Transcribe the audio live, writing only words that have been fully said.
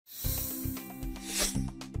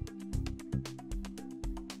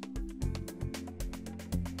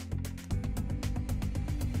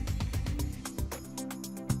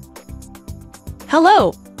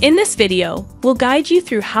Hello! In this video, we'll guide you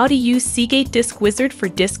through how to use Seagate DiscWizard for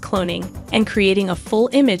disk cloning and creating a full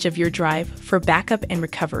image of your drive for backup and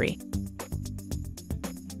recovery.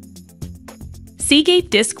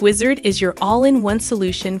 Seagate DiscWizard is your all-in-one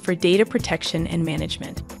solution for data protection and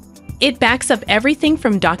management. It backs up everything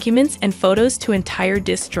from documents and photos to entire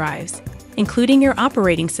disk drives, including your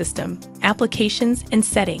operating system, applications, and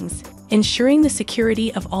settings, ensuring the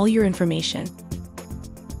security of all your information.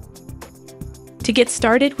 To get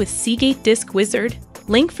started with Seagate DiscWizard,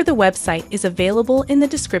 link for the website is available in the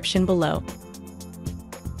description below.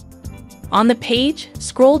 On the page,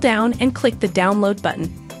 scroll down and click the Download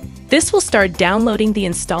button. This will start downloading the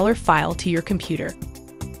installer file to your computer.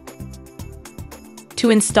 To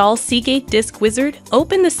install Seagate DiscWizard,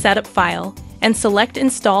 open the Setup file and select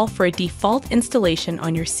Install for a default installation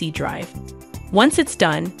on your C drive. Once it's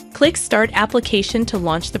done, click Start Application to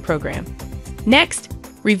launch the program. Next,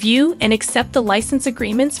 review and accept the license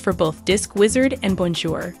agreements for both DiscWizard and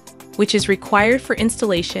Bonjour, which is required for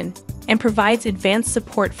installation and provides advanced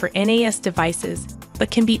support for NAS devices,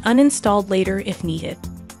 but can be uninstalled later if needed.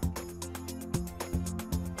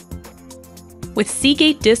 With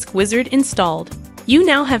Seagate DiscWizard installed, you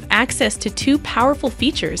now have access to two powerful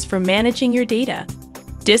features for managing your data: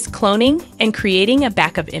 disk cloning and creating a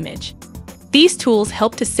backup image. These tools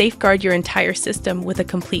help to safeguard your entire system with a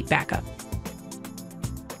complete backup.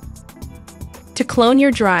 To clone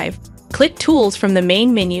your drive, click Tools from the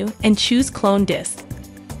main menu and choose Clone Disk.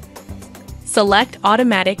 Select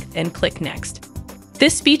Automatic and click Next.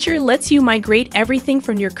 This feature lets you migrate everything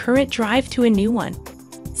from your current drive to a new one.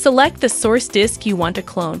 Select the source disk you want to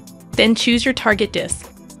clone, then choose your target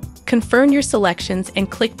disk. Confirm your selections and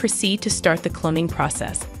click Proceed to start the cloning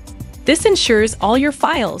process. This ensures all your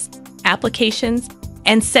files, applications,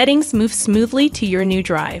 and settings move smoothly to your new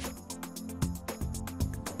drive.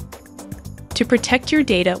 To protect your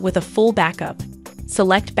data with a full backup,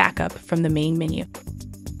 select Backup from the main menu.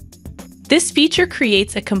 This feature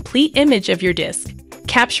creates a complete image of your disk,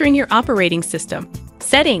 capturing your operating system,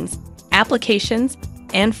 settings, applications,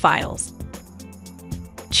 and files.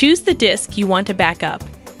 Choose the disk you want to back up.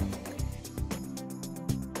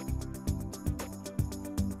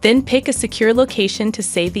 Then pick a secure location to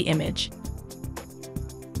save the image.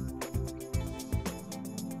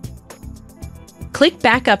 Click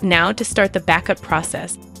Backup now to start the backup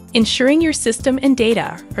process, ensuring your system and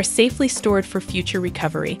data are safely stored for future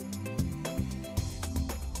recovery.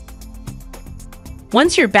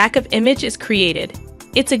 Once your backup image is created,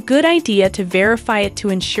 it's a good idea to verify it to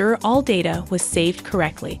ensure all data was saved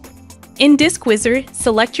correctly. In DiscWizard,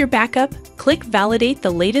 select your backup, click Validate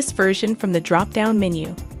the latest version from the drop-down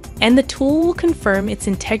menu, and the tool will confirm its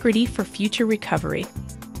integrity for future recovery.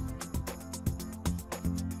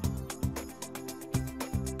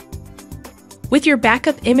 With your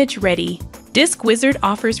backup image ready, DiscWizard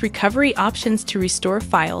offers recovery options to restore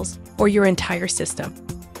files or your entire system.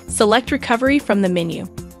 Select Recovery from the menu.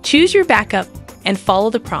 Choose your backup and follow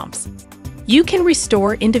the prompts. You can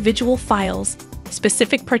restore individual files,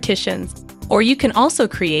 specific partitions, or you can also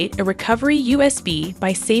create a recovery USB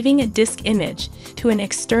by saving a disk image to an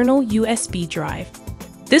external USB drive.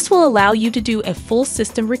 This will allow you to do a full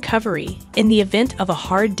system recovery in the event of a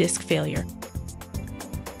hard disk failure.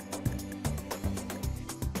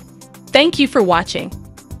 Thank you for watching.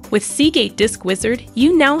 With Seagate DiscWizard,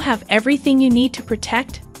 you now have everything you need to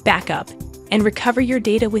protect, backup, and recover your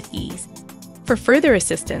data with ease. For further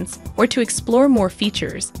assistance or to explore more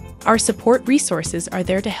features, our support resources are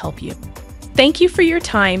there to help you. Thank you for your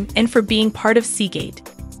time and for being part of Seagate.